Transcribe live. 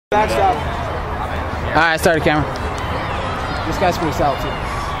Backstop. Alright, start the camera. This guy's pretty solid too.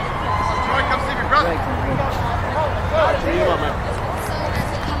 Troy, come see your brother. What do you want, man?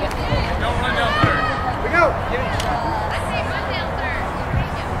 Don't run down third. Here we go.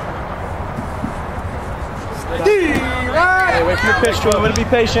 Right. Hey, wait for your pitch, Troy. I'm going to be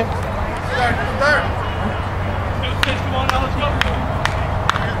patient. Third. Come on, now let's go.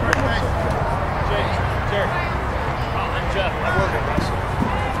 Jerry. I'm Jeff. I'm working, guys.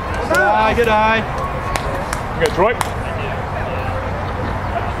 Good eye. Good, Troy.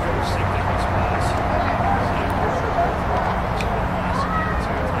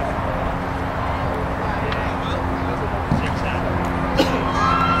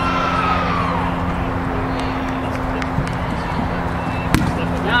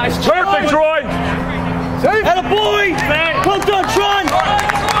 Nice. Perfect, Troy. Safe. Attaboy. Well done, Tron.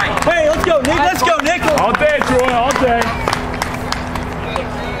 Hey, let's go, Nick. Let's go, Nick. All day, Troy. All day.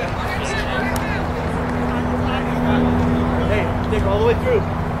 Hey, Nick, all the way through.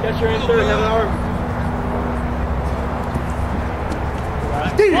 Catch your in third. Have an arm.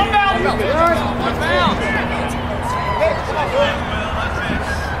 One bounce. One bounce.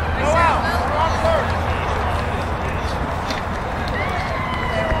 Go out. Wrong third.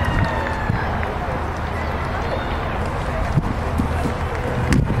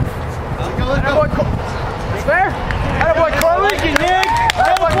 Fair? Attaboy, Chloe. Thank you, Nick.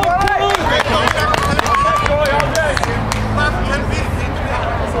 Attaboy, Chloe.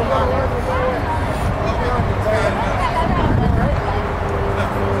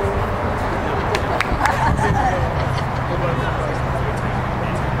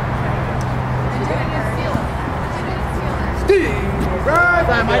 Steve, right.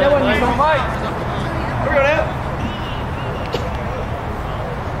 Time, Mike. That wasn't you, Mike. Here we go, now.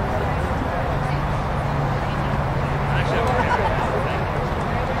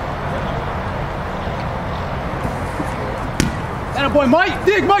 Attaboy, Mike.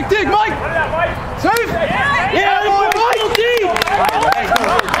 Dig, Mike. Dig, Mike. Safe. Yeah, Mike.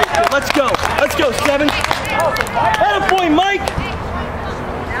 Let's go. Let's go, 7. Attaboy, Mike.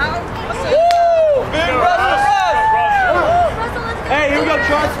 Woo! Hey, here we go,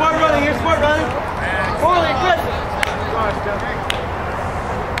 Charles. Smart running. Here's smart running. Forward, aggressive.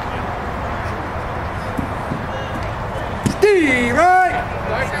 Steve, right.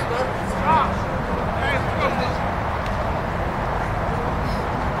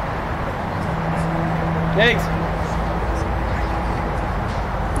 Thanks.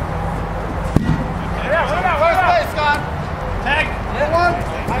 Tag.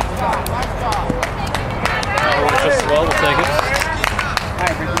 Well, we'll take it.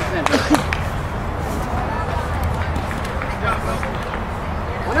 Alright, bring this in.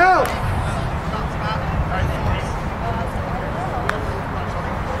 One out.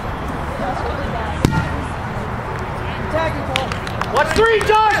 Watch 3,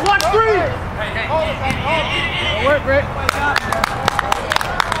 Josh. Watch 3. Work, Rick.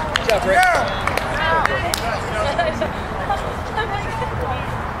 Good job, Rick.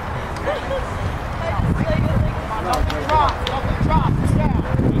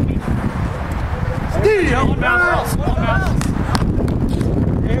 Steve, Joe, one bounce.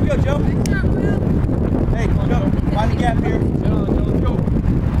 Here we go, Joe. Hey, come on, go. Find the gap here. Let's go.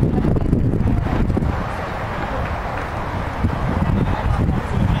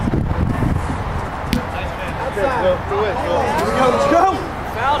 Let's go.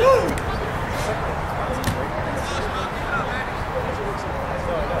 Fouled it.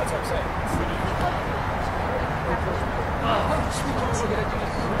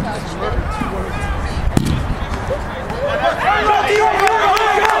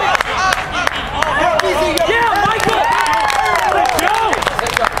 Yeah, Michael! Let's go!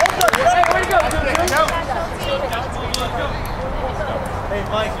 Hey,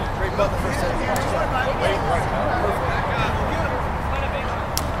 Mike, great butt the first time.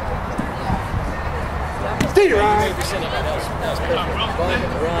 Steve, right. That was perfect.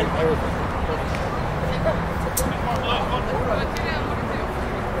 Bump, run, everything.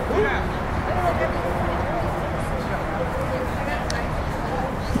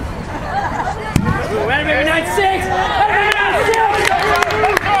 Wait a minute, 9-6!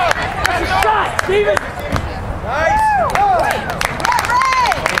 That's a shot, Steven! Nice!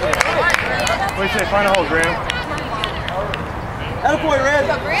 What do you say? Find a hole, Graham. Attaboy, Red!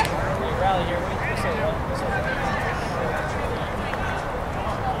 Go, Graham. Rally here.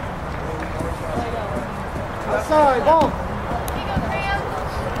 Outside, ball.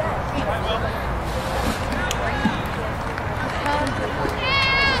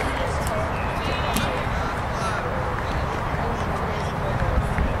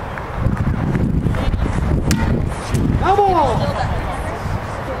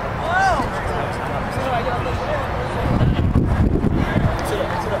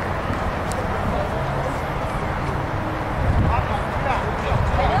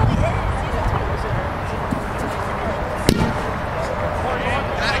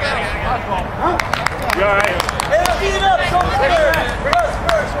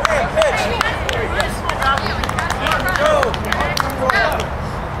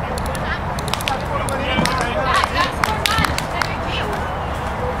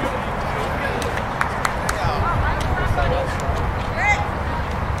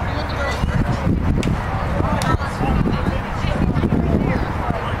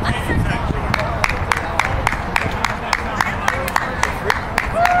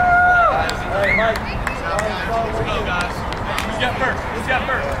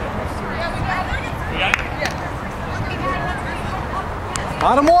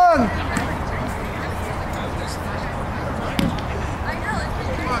 one.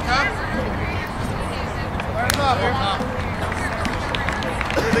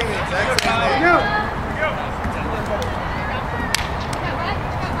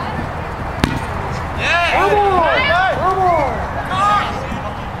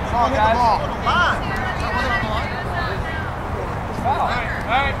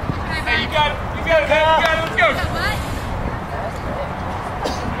 Hey, you got it, let's go.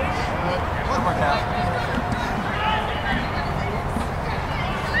 One more count.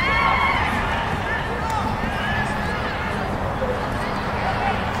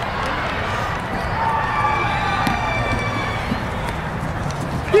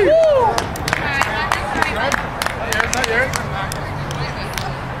 Not yours.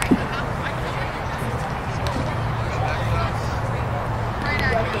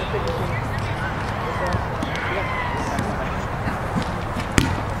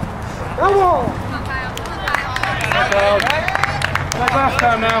 Come on! Like last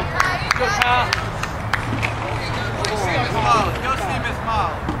time now. Go, Kyle. Go see Miss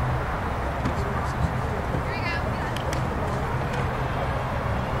Miles.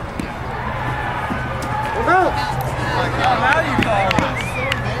 Now you call it.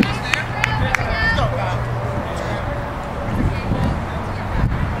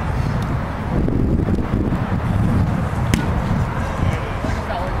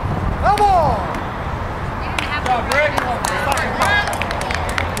 Come on!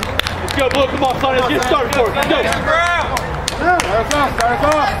 Let's go, Blue. Come on, son. Let's get started for it. Let's go. Start us off.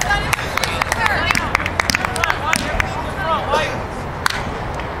 Come on!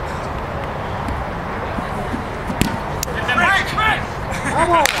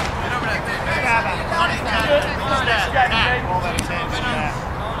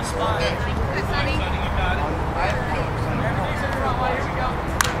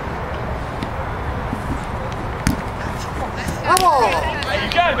 Come on! Hey, you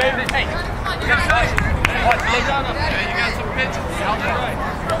got it, baby. Hey, you got it. What? Slow down. Yeah, you got some pitches.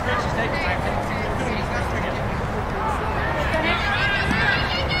 Pitches, take it.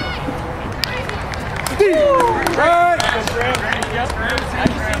 Right!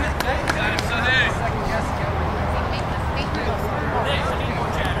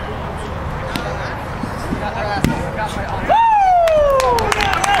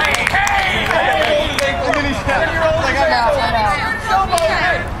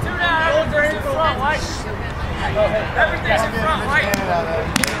 Everything's in front, right?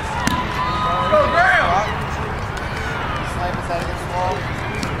 Go, Graham! Slam his head against the wall.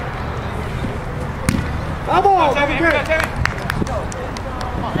 Come on! Timmy, here we go, Timmy.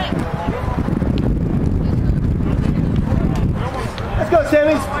 Let's go,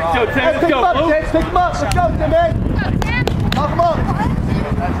 Timmy! Go, Timmy, let's Pick go. him up, Blue. Tim! Pick him up! Let's go, Timmy! Knock him up!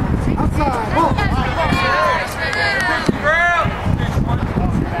 Outside! Come on! Graham.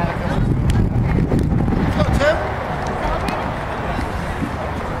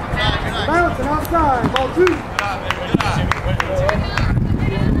 Bouncing outside! Ball two!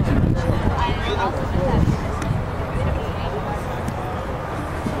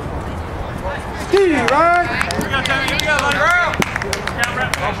 Steve, right? Here we go, Timmy. Here we go, let it roll.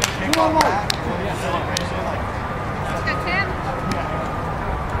 Come on,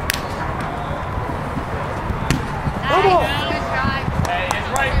 Come on! Hey, it's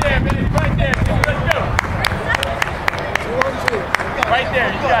right there, man. It's right there. Let's go. Right there.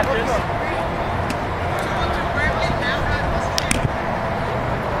 You got this.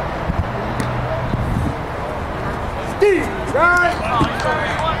 Steve, right?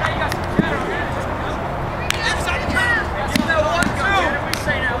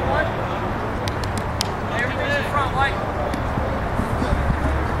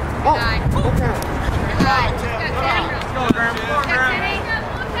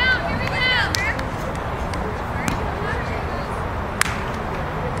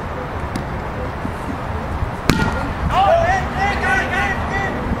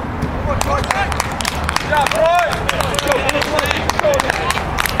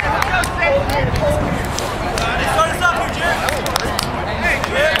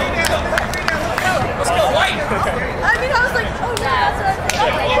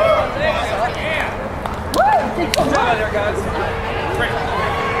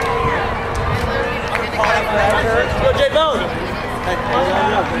 Go, J Bone.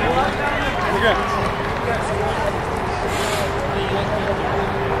 Go!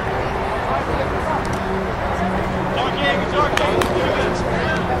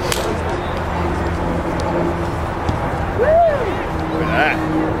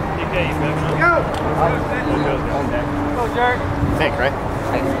 Fake, right?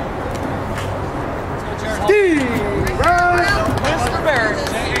 Steve! Mr. Barrett.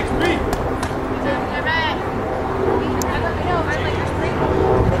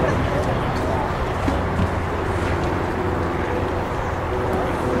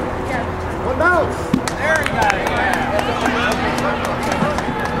 One bounce! There you got it.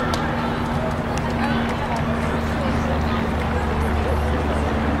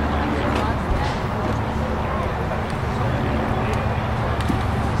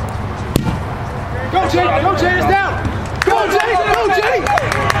 Go, Jay! Go, Jay! It's down! Go, Jay! Go, Jay!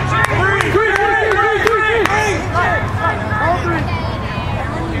 Three! All three!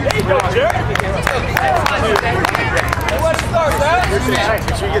 There you go, Jared. Let's start that.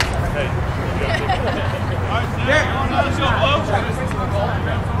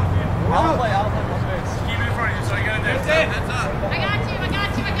 I'll play. Keep it in front of you, so you gotta do it. That's up. I got you.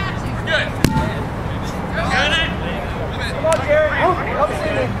 Good. Got it. Come on, Jared.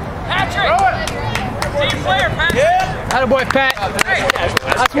 Patrick! Team player, Patrick! Yeah. Attaboy, Pat.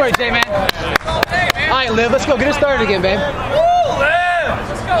 That's where Jay, man. All right, Liv, let's go get it started again, babe. Woo, Liv!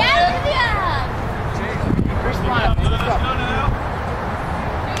 Let's go, Liv!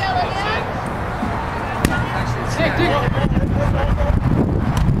 Sick, dude.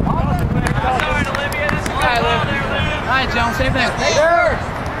 That's all right, Olivia. This is All right, Liv. there, Liv. All right, Joan, same thing.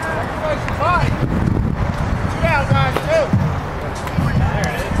 Down, guys, two!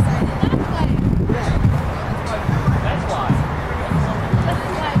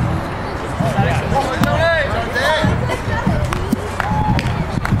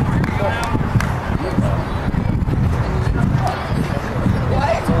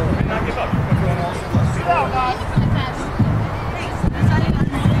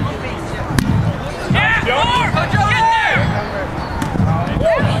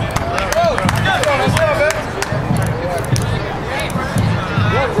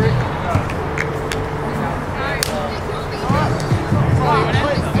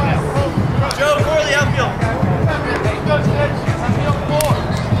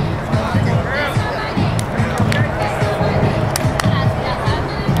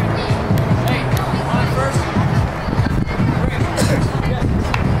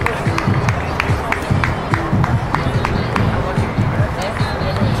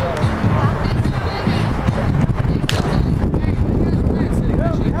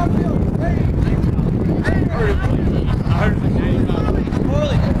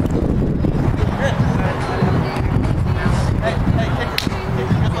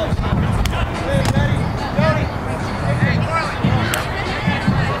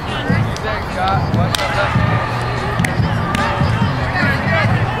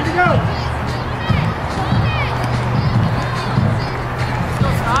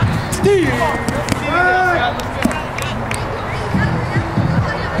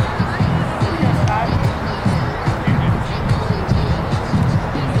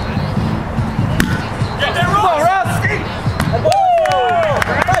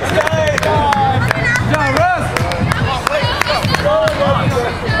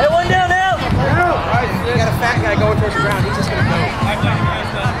 Hey, one down now.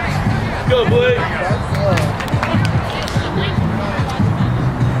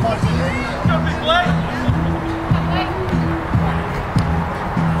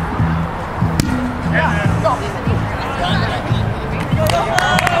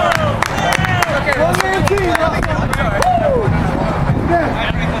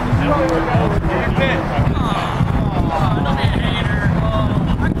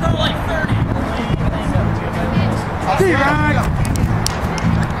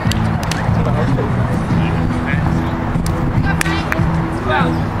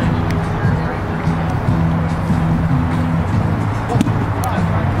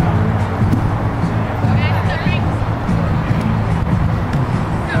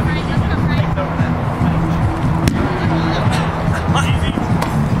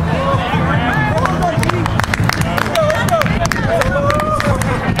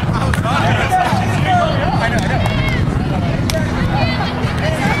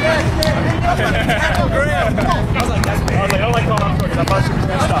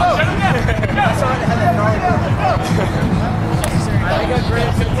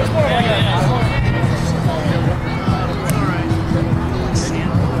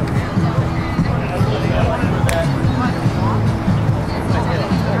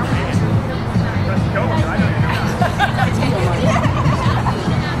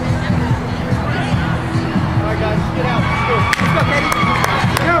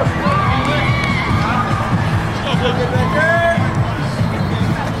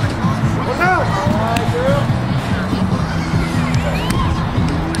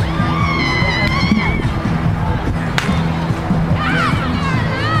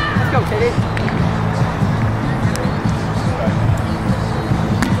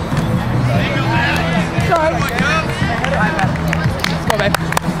 go, babe.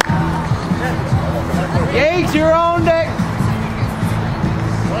 Yates, you're on deck.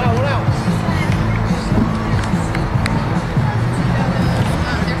 One out.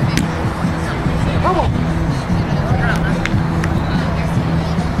 Come on.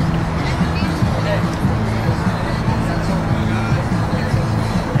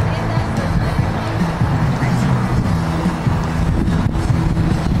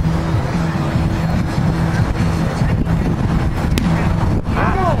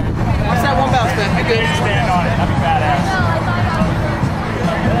 What's that one bounce, man? Hey, good. Stand on it. That'd be badass.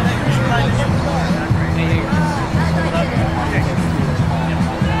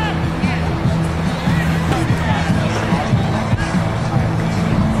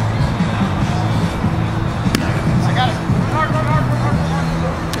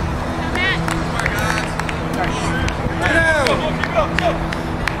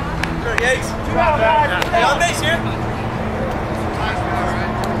 Hey, on base here.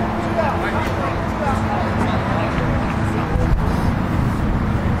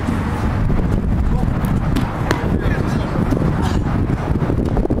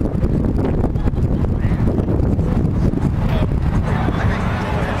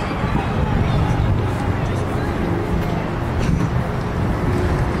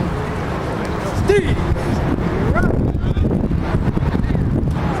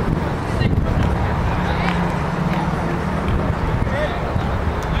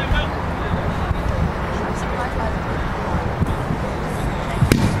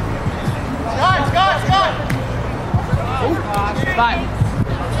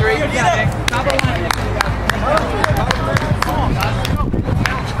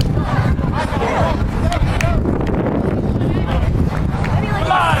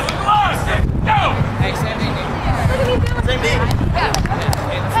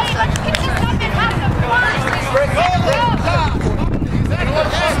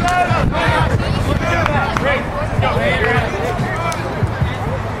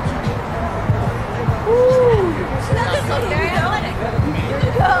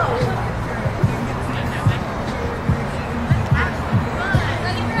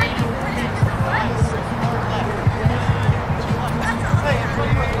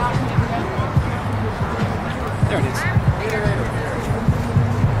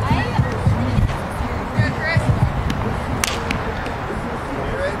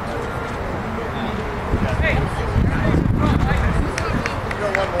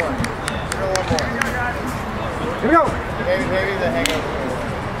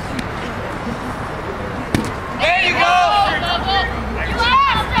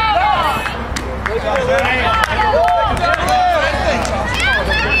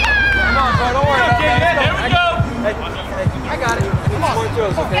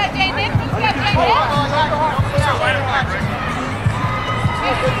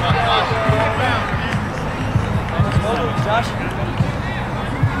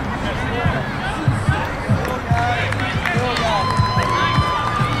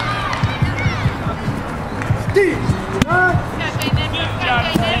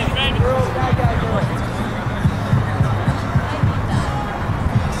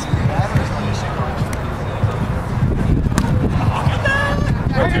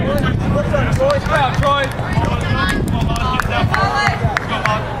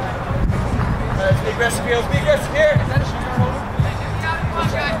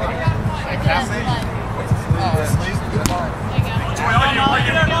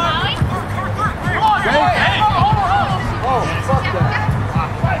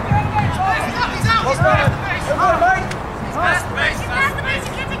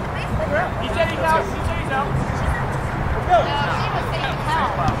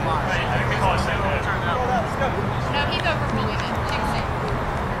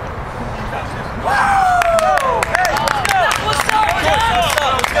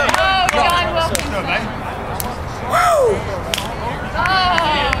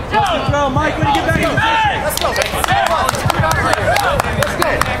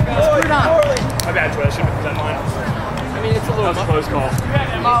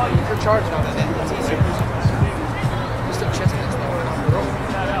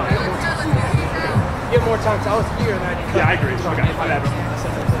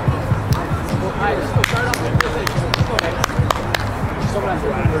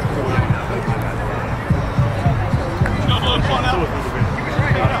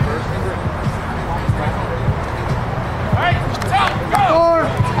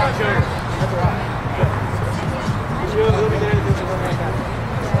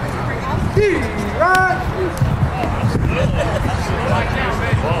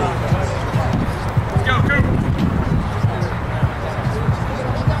 Let's go, Coop.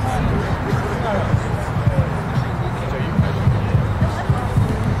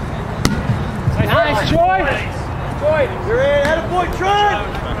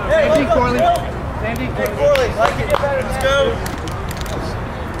 deep, Corley. Stand deep. Hey, Corley, like it. Let's go.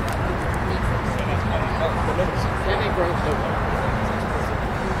 Stand deep, Corley.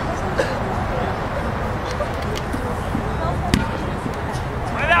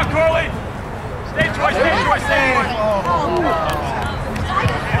 Run it out, Corley. Stay choice, stay choice, stay choice.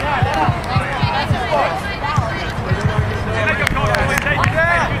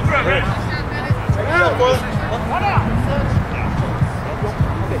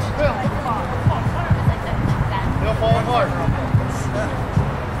 They'll fall apart.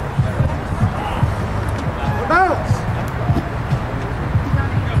 Bounce.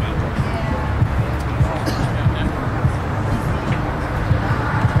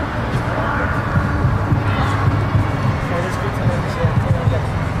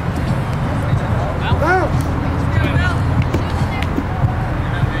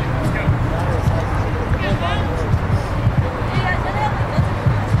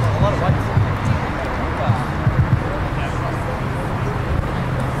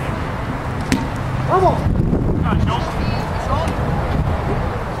 Come on.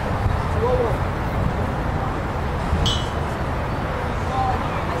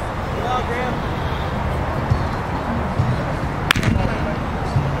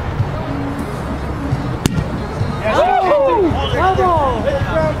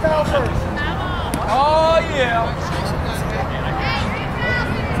 Oh, yeah.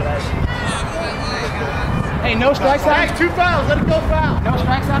 Hey, no strikes on him. Hey, 2 fouls. Let it go foul. No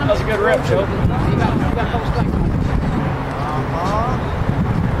strikes on him. That was a good rip, Joe. You got a couple strikes on him.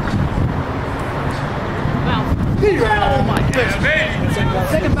 Oh my goodness.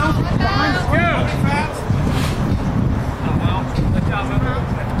 Second bounce behind the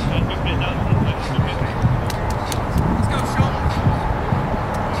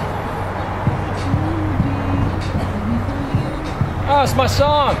Oh, it's my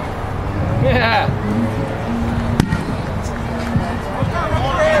song. Yeah.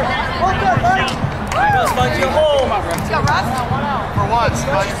 Let's find you a hole. For once.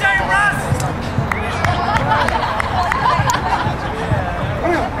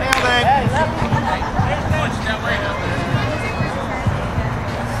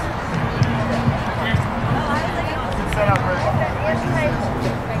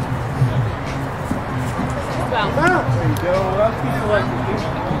 There you go.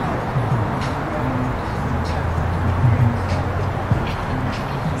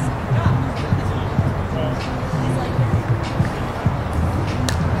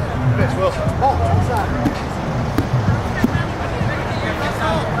 Pitch, Wilson. Ball, inside.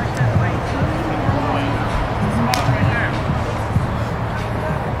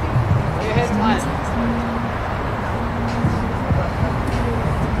 Your head's high.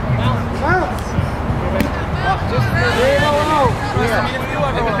 Bounce.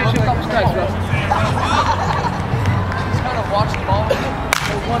 Just a couple strikes, Russ. Just kind of watch the ball.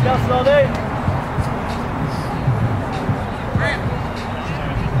 One bounce all day. Right.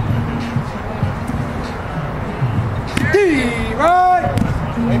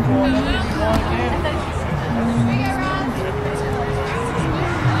 Wait for one. Again.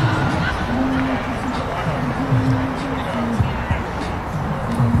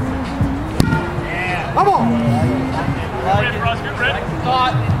 Come on.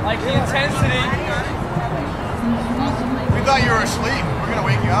 Like the intensity. We thought you were asleep. We're going to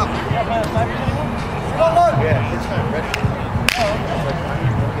wake you up. Yeah, it's not ready.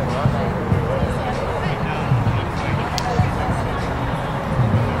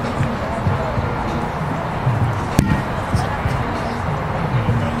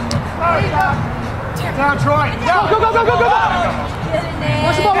 Down, Troy. Go, go, go, go, go, go!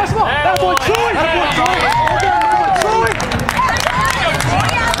 Watch the ball, watch the ball! That boy, Troy! That boy, Troy!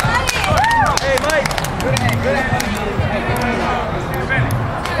 Hey, Mike. Good hand, good hand.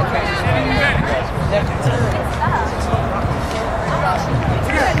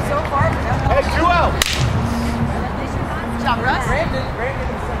 Hey, 2 out. Good job, Russ. Brandon.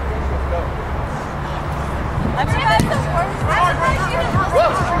 I'm surprised this works. I'm surprised you didn't help.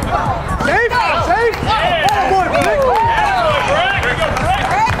 Safe, safe. Oh, boy, Blake.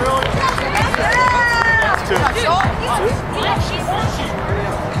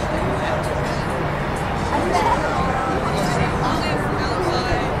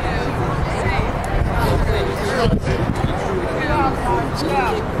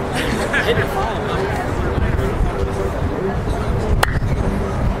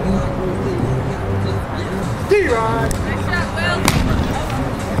 D-Rod.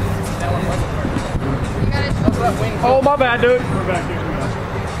 Oh, my bad, dude. We're back here.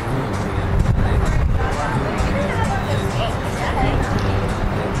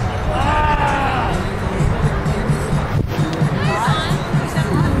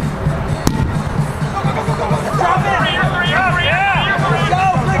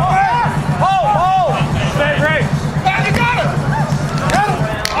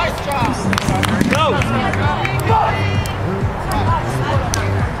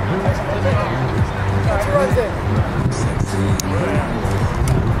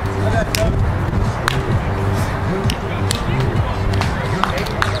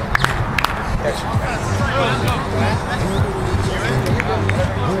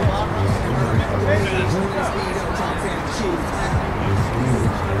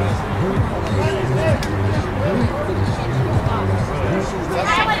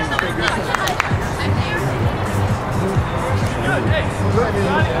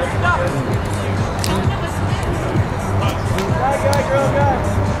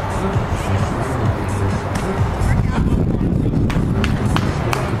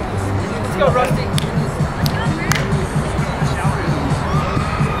 Let's go, Rusty.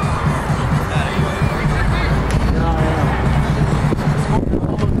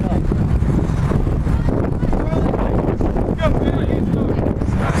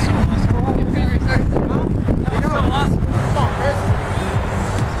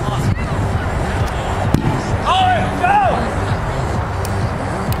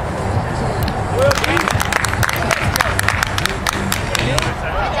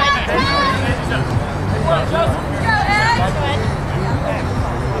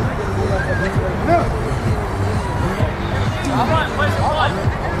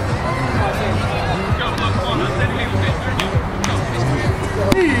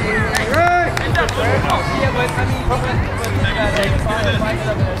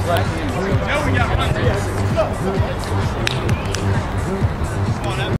 No, we got one.